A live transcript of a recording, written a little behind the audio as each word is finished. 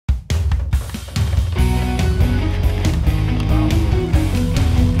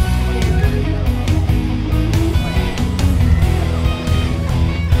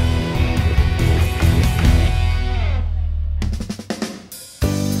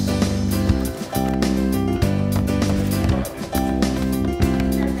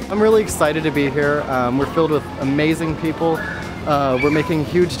I'm really excited to be here. We're filled with amazing people. We're making a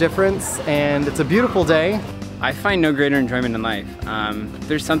huge difference, and it's a beautiful day. I find no greater enjoyment in life.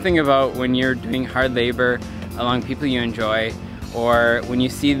 There's something about when you're doing hard labor along people you enjoy, or when you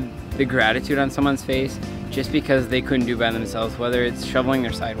see the gratitude on someone's face just because they couldn't do by themselves, whether it's shoveling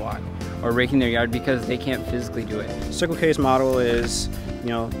their sidewalk or raking their yard because they can't physically do it. Circle K's motto is,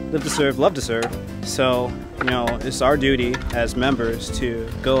 live to serve, love to serve. So, it's our duty as members to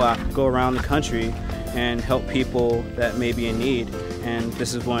go around the country and help people that may be in need, and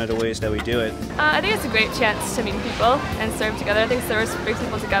this is one of the ways that we do it. I think it's a great chance to meet people and serve together. I think service brings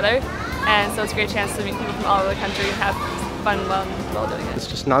people together, and so it's a great chance to meet people from all over the country and have fun while doing it. It's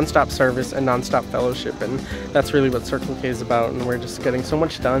just non-stop service and non-stop fellowship, and that's really what Circle K is about, and we're just getting so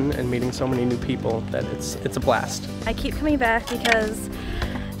much done and meeting so many new people that it's a blast. I keep coming back because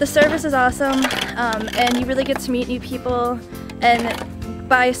the service is awesome, and you really get to meet new people, and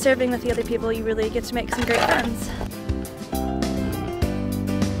by serving with the other people, you really get to make some great friends.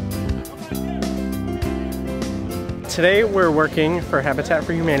 Today we're working for Habitat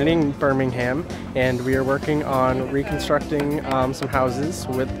for Humanity in Birmingham, and we are working on reconstructing some houses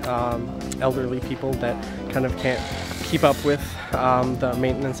with elderly people that kind of can't keep up with the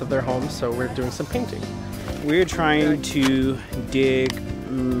maintenance of their homes, so we're doing some painting. We're trying to dig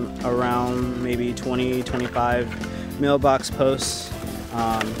around maybe 20-25 mailbox posts.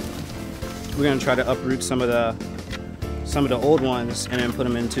 We're going to try to uproot some of the old ones and then put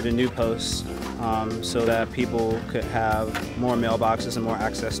them into the new posts, so that people could have more mailboxes and more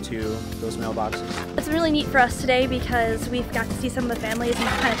access to those mailboxes. It's really neat for us today because we've got to see some of the families and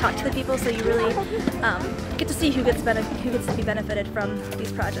kind of talk to the people, so you really get to see who gets to be benefited from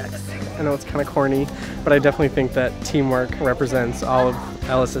these projects. I know it's kind of corny, but I definitely think that teamwork represents all of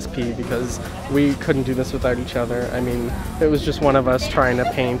LSSP, because we couldn't do this without each other. I mean, it was just one of us trying to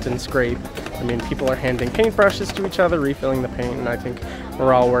paint and scrape. I mean, people are handing paintbrushes to each other, refilling the paint, and I think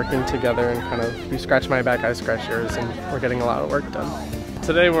we're all working together and kind of, you scratch my back, I scratch yours, and we're getting a lot of work done.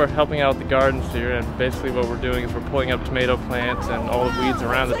 Today we're helping out the gardens here, and basically what we're doing is we're pulling up tomato plants and all the weeds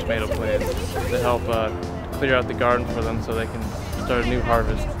around the tomato plants to help clear out the garden for them so they can start a new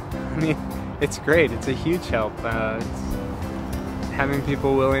harvest. I mean, it's great. It's a huge help. Having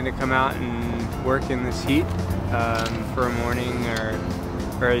people willing to come out and work in this heat for a morning or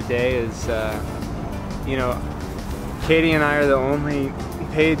a day is, Katie and I are the only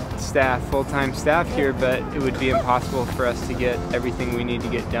paid staff, full-time staff here, but it would be impossible for us to get everything we need to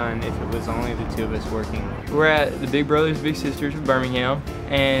get done if it was only the two of us working. We're at the Big Brothers Big Sisters of Birmingham,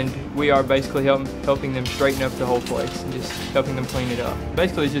 and we are basically helping them straighten up the whole place and just helping them clean it up.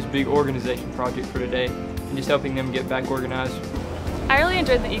 Basically it's just a big organization project for today and just helping them get back organized. I really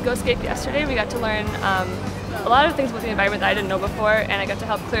enjoyed the ecoscape yesterday. We got to learn a lot of things about the environment that I didn't know before, and I got to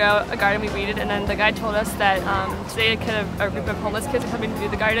help clear out a garden we weeded, and then the guide told us that today a group of homeless kids are coming to do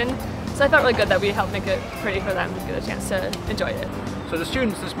the garden, so I felt really good that we helped make it pretty for them to get a chance to enjoy it. So the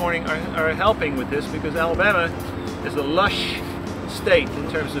students this morning are helping with this because Alabama is a lush state in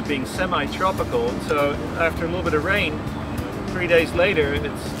terms of being semi-tropical, so after a little bit of rain, 3 days later,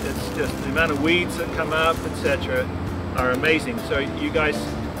 it's just the amount of weeds that come up, etc. are amazing. So you guys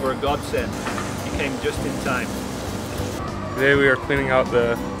were a godsend. You came just in time. Today we are cleaning out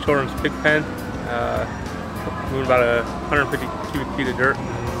the children's pig pen, moving about 150 cubic feet of dirt,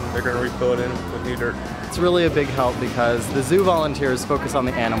 and they're going to refill it in with new dirt. It's really a big help because the zoo volunteers focus on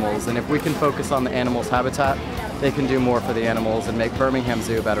the animals, and if we can focus on the animals' habitat, they can do more for the animals and make Birmingham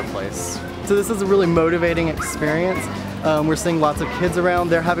Zoo a better place. So this is a really motivating experience. We're seeing lots of kids around,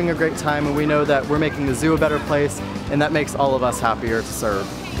 they're having a great time, and we know that we're making the zoo a better place, and that makes all of us happier to serve.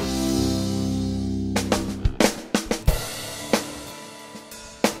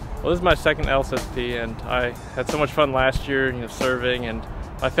 Well, this is my second LSSP, and I had so much fun last year, serving, and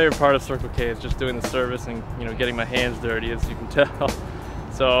my favorite part of Circle K is just doing the service and getting my hands dirty, as you can tell.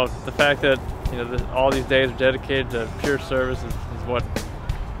 So the fact that all these days are dedicated to pure service is what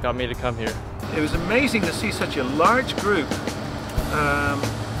got me to come here. It was amazing to see such a large group,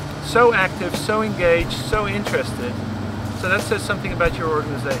 so active, so engaged, so interested. So that says something about your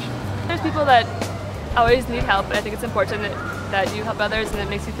organization. There's people that always need help, and I think it's important that you help others, and it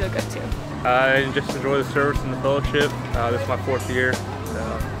makes you feel good too. I just enjoy the service and the fellowship. This is my 4th year.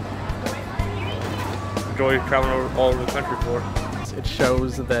 Enjoy traveling all over the country for it. It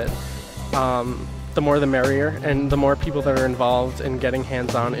shows that the more the merrier, and the more people that are involved in getting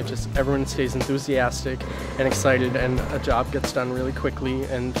hands-on, everyone stays enthusiastic and excited, and a job gets done really quickly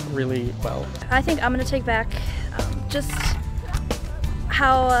and really well. I think I'm going to take back just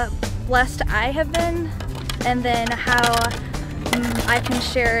how blessed I have been, and then how I can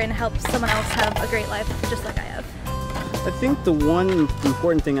share and help someone else have a great life just like I have. I think the one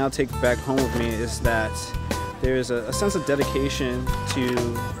important thing I'll take back home with me is that there's a sense of dedication to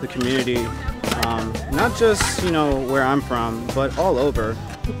the community, not just, where I'm from, but all over.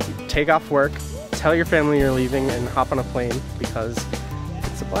 Take off work, tell your family you're leaving, and hop on a plane because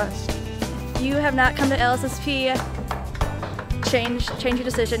it's a blast. If you have not come to LSSP, change your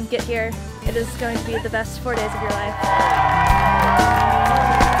decision, get here. It is going to be the best 4 days of your life.